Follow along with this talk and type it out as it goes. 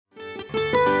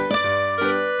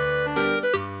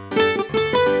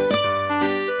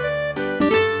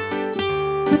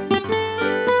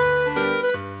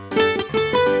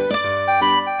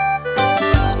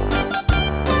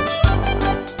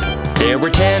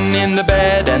one in the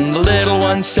bed, and the little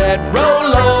one said,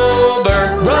 roll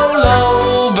over, roll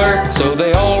over. So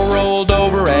they all rolled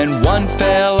over and one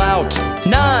fell out.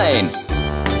 9,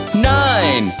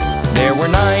 9. There were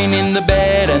 9 in the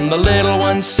bed, and the little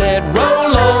one said,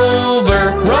 roll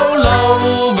over, roll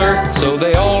over. So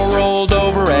they all rolled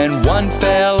over and one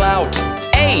fell out.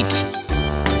 8,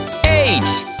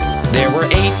 8. There were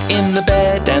 8 in the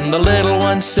bed, and the little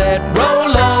one said,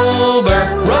 roll over,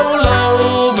 roll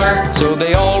over. So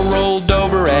they all rolled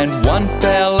over and one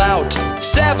fell out.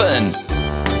 7,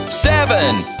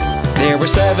 7. There were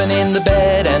 7 in the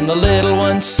bed, and the little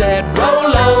one said,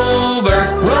 roll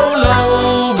over, roll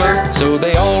over. So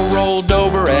they all rolled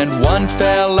over and one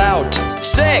fell out.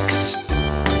 6,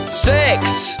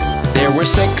 6. There were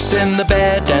 6 in the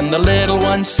bed, and the little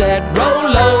one said,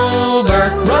 roll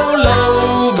over, roll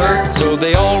over. So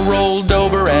they all rolled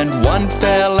over and one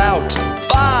fell out.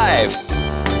 5,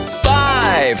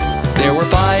 5. There were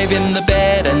 5 in the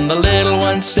bed, and the little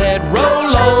one said,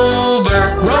 roll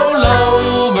over, roll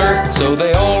over. So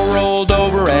they all rolled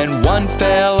over and one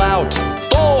fell out.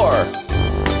 4,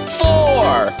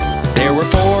 4. There were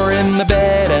 4 in the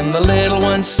bed, and the little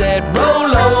one said,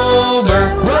 roll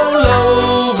over, roll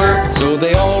over. So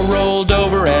they all rolled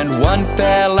over and one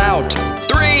fell out.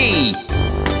 3,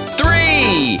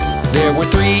 3. There were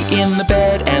 3 in the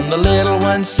bed, and the little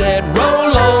one said,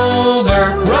 roll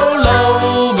over, roll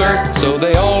over. So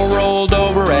they all rolled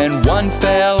over and one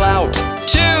fell out.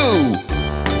 2,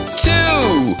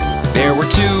 2. There were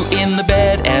 2 in the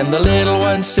bed, and the little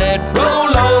one said,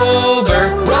 roll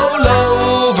over, roll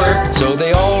over. So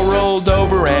they all rolled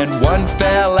over and one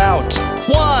fell out.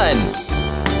 1,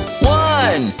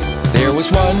 1. There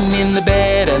was 1 in the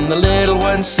bed, and the little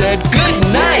one said, good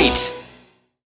night.